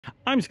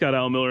I'm Scott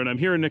Al Miller, and I'm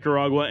here in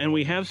Nicaragua, and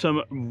we have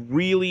some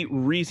really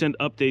recent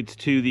updates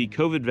to the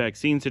COVID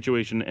vaccine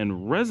situation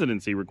and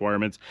residency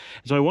requirements.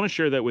 So I want to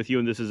share that with you,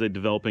 and this is a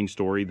developing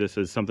story. This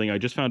is something I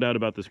just found out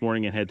about this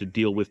morning and had to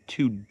deal with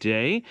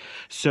today.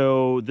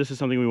 So this is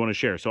something we want to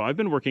share. So I've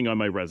been working on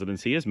my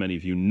residency, as many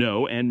of you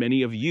know, and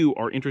many of you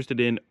are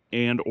interested in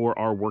and or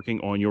are working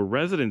on your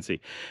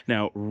residency.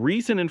 Now,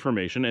 recent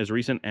information, as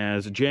recent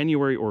as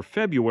January or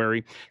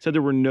February, said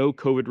there were no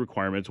COVID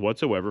requirements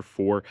whatsoever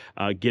for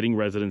getting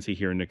residency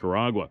here in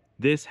Nicaragua.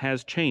 This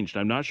has changed.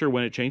 I'm not sure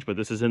when it changed, but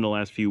this is in the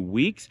last few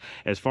weeks.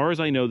 As far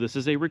as I know, this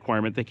is a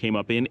requirement that came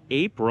up in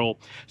April.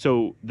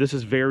 So this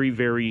is very,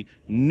 very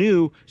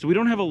new. So we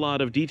don't have a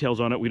lot of details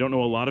on it. We don't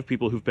know a lot of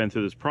people who've been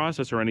through this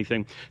process or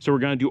anything. So we're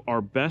going to do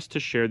our best to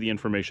share the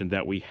information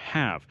that we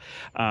have.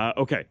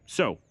 Okay,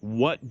 so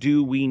what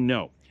do we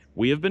know?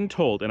 We have been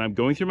told, and I'm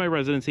going through my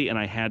residency and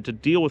I had to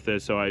deal with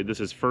this, so this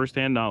is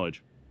firsthand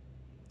knowledge.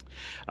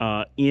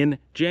 In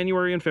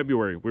January and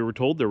February, we were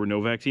told there were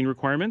no vaccine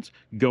requirements.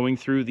 Going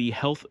through the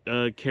health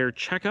care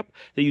checkup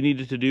that you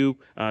needed to do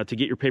to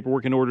get your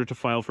paperwork in order to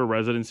file for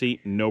residency,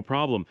 no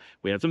problem.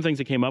 We had some things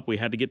that came up. We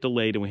had to get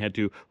delayed and we had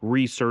to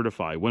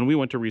recertify. When we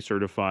went to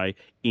recertify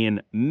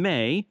in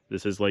May,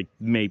 this is like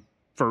May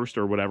 1st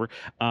or whatever,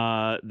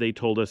 they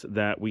told us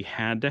that we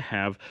had to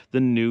have the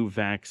new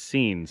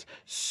vaccines.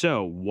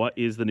 So what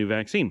is the new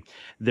vaccine?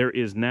 There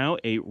is now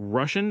a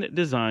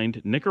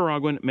Russian-designed,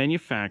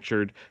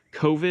 Nicaraguan-manufactured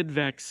COVID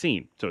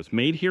vaccine. So it's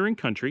made here in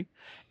country,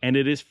 and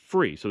it is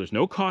free. So there's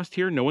no cost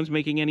here. No one's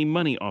making any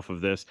money off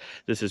of this.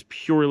 This is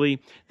purely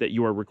that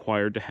you are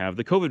required to have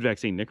the COVID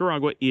vaccine.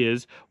 Nicaragua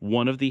is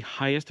one of the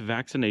highest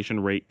vaccination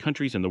rate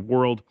countries in the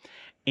world.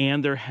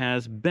 And there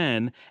has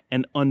been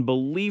an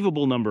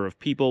unbelievable number of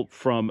people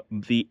from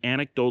the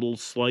anecdotal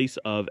slice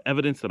of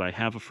evidence that I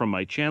have from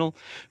my channel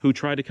who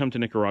try to come to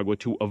Nicaragua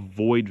to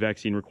avoid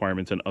vaccine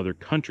requirements in other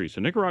countries.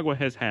 So Nicaragua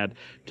has had,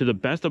 to the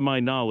best of my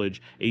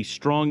knowledge, a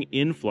strong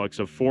influx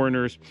of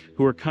foreigners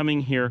who are coming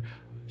here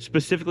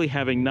specifically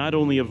having not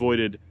only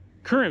avoided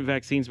current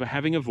vaccines, but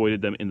having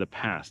avoided them in the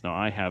past. Now,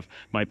 I have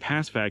my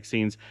past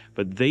vaccines,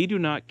 but they do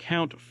not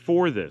count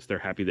for this. They're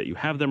happy that you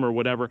have them or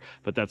whatever,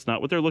 but that's not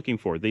what they're looking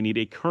for. They need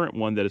a current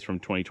one that is from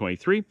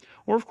 2023,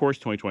 or of course,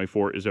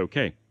 2024 is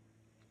okay.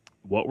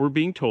 What we're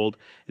being told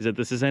is that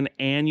this is an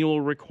annual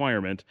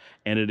requirement,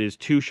 and it is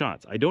 2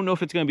 shots. I don't know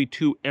if it's going to be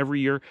 2 every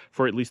year.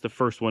 For at least the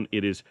first one,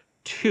 it is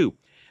 2.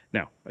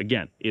 Now,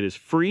 again, it is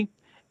free,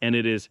 and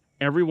it is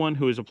everyone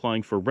who is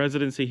applying for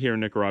residency here in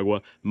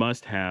Nicaragua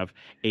must have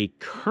a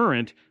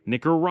current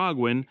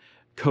Nicaraguan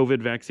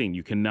COVID vaccine.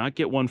 You cannot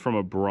get one from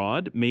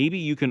abroad. Maybe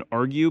you can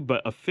argue,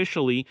 but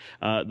officially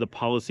the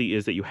policy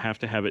is that you have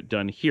to have it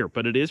done here.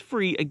 But it is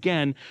free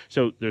again,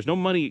 so there's no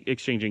money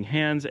exchanging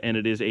hands, and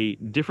it is a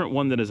different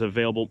one that is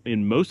available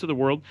in most of the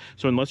world.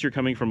 So unless you're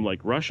coming from like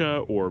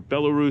Russia or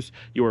Belarus,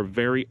 you are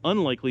very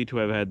unlikely to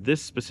have had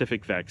this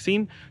specific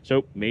vaccine.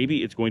 So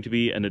maybe it's going to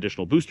be an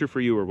additional booster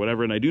for you or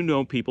whatever. And I do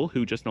know people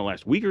who just in the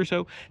last week or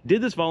so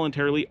did this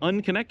voluntarily,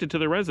 unconnected to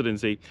their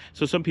residency.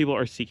 So some people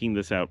are seeking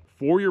this out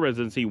for your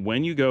residency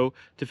when you go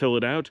to fill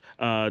it out,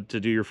 to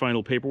do your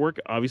final paperwork.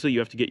 Obviously, you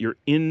have to get your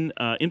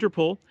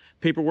Interpol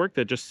paperwork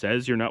that just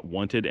says you're not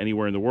wanted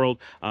anywhere in the world,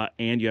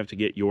 and you have to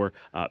get your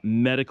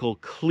medical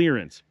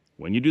clearance.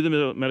 When you do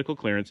the medical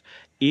clearance,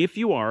 if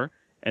you are,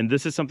 and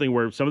this is something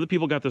where some of the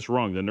people got this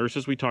wrong. The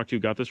nurses we talked to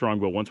got this wrong,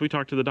 but once we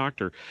talked to the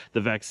doctor,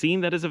 the vaccine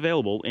that is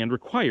available and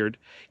required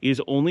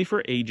is only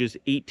for ages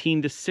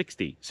 18 to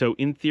 60. So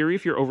in theory,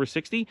 if you're over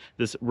 60,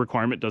 this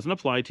requirement doesn't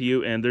apply to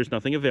you and there's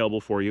nothing available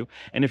for you.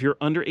 And if you're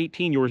under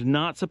 18, you're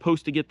not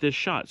supposed to get this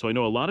shot. So I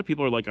know a lot of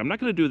people are like, I'm not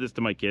going to do this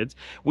to my kids.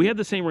 We had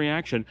the same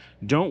reaction.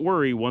 Don't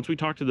worry. Once we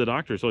talked to the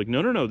doctor, so like,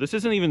 no, this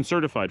isn't even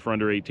certified for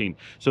under 18.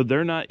 So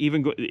they're not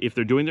even, if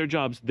they're doing their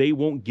jobs, they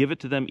won't give it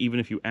to them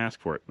even if you ask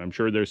for it. I'm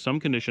sure there's some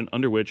condition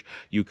under which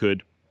you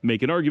could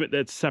make an argument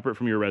that's separate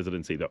from your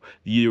residency, though.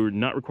 You're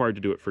not required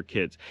to do it for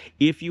kids.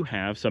 If you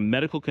have some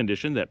medical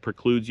condition that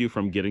precludes you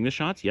from getting the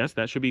shots, yes,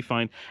 that should be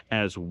fine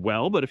as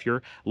well. But if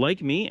you're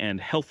like me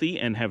and healthy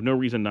and have no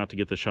reason not to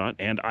get the shot,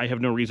 and I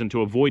have no reason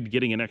to avoid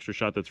getting an extra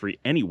shot that's free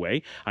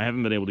anyway, I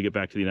haven't been able to get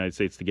back to the United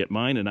States to get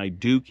mine, and I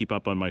do keep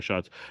up on my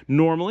shots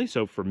normally.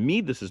 So for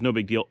me, this is no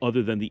big deal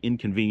other than the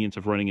inconvenience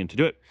of running in to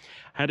do it.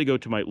 I had to go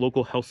to my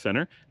local health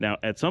center. Now,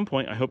 at some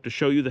point, I hope to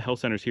show you the health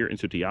centers here in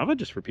Sutiava,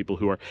 just for people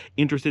who are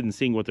interested in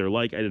seeing what they're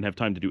like. I didn't have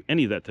time to do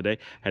any of that today. I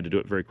had to do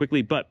it very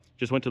quickly, but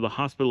just went to the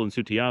hospital in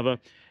Sutiava,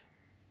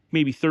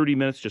 maybe 30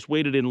 minutes, just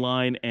waited in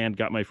line and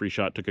got my free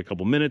shot. Took a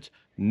couple minutes,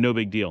 no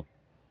big deal.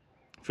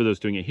 For those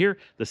doing it here,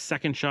 the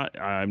second shot,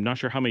 I'm not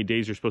sure how many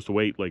days you're supposed to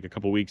wait, like a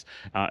couple weeks.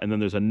 And then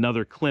there's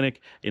another clinic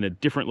in a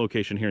different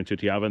location here in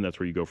Sutiava, and that's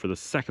where you go for the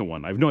second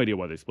one. I have no idea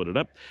why they split it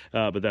up,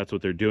 but that's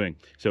what they're doing.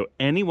 So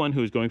anyone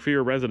who's going for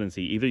your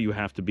residency, either you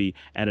have to be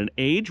at an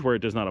age where it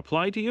does not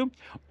apply to you,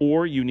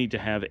 or you need to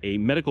have a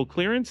medical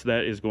clearance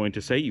that is going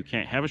to say you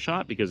can't have a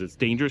shot because it's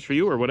dangerous for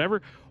you or whatever,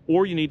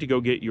 or you need to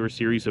go get your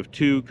series of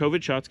 2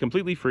 COVID shots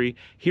completely free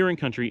here in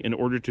country in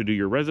order to do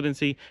your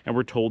residency. And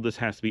we're told this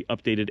has to be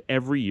updated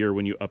every year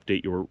when you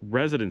update your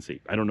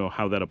residency. I don't know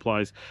how that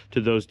applies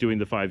to those doing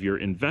the 5-year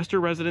investor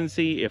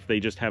residency, if they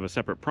just have a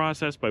separate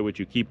process by which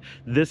you keep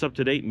this up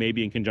to date,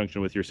 maybe in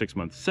conjunction with your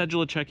 6-month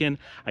cedula check-in.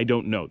 I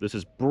don't know. This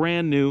is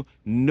brand new.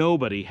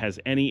 Nobody has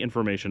any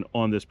information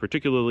on this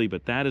particularly,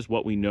 but that is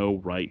what we know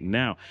right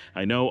now.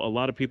 I know a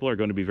lot of people are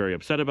going to be very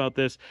upset about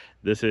this.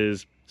 This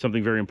is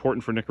something very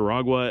important for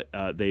Nicaragua.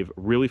 They've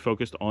really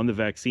focused on the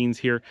vaccines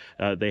here.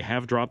 They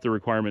have dropped the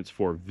requirements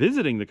for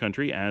visiting the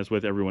country, as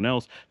with everyone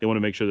else. They want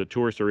to make sure that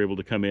tourists are able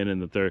to come in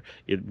and that they're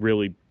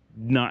really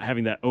not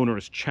having that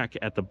onerous check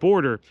at the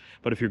border.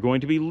 But if you're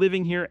going to be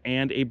living here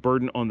and a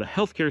burden on the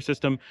healthcare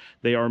system,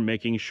 they are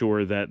making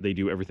sure that they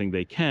do everything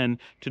they can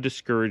to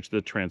discourage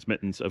the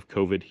transmittance of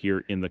COVID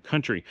here in the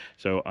country.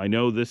 So I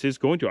know this is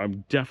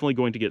I'm definitely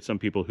going to get some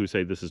people who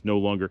say this is no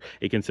longer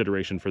a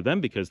consideration for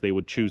them because they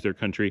would choose their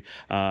country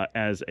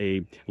as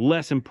a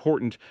less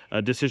important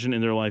decision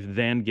in their life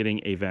than getting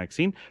a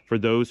vaccine. For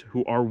those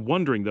who are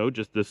wondering, though,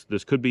 just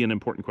this could be an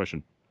important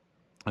question.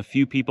 A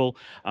few people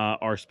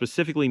are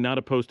specifically not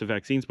opposed to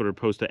vaccines, but are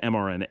opposed to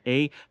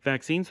mRNA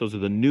vaccines. Those are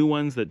the new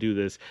ones that do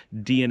this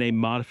DNA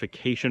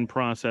modification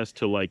process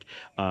to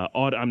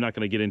I'm not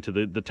going to get into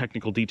the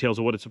technical details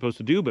of what it's supposed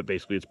to do, but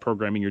basically it's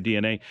programming your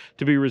DNA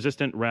to be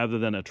resistant rather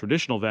than a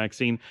traditional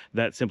vaccine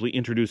that simply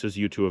introduces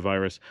you to a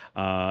virus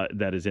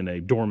that is in a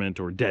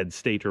dormant or dead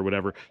state or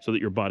whatever, so that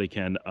your body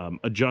can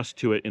adjust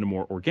to it in a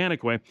more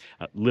organic way,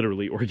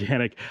 literally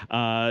organic.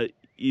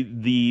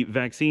 The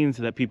vaccines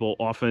that people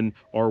often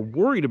are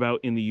worried about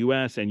in the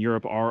US and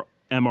Europe are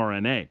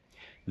mRNA.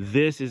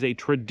 This is a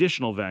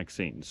traditional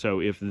vaccine.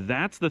 So if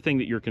that's the thing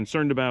that you're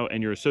concerned about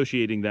and you're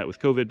associating that with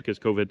COVID because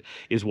COVID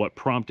is what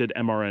prompted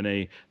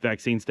mRNA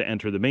vaccines to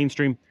enter the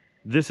mainstream,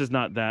 this is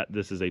not that.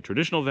 This is a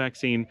traditional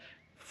vaccine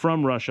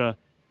from Russia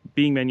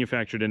being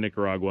manufactured in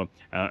Nicaragua.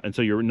 And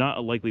so you're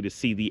not likely to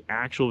see the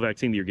actual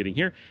vaccine that you're getting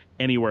here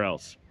anywhere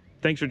else.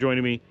 Thanks for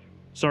joining me.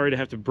 Sorry to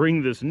have to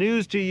bring this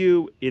news to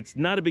you. It's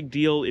not a big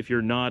deal if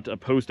you're not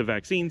opposed to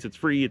vaccines. It's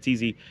free, it's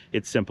easy,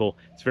 it's simple,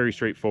 it's very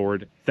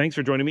straightforward. Thanks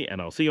for joining me,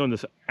 and I'll see you on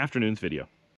this afternoon's video.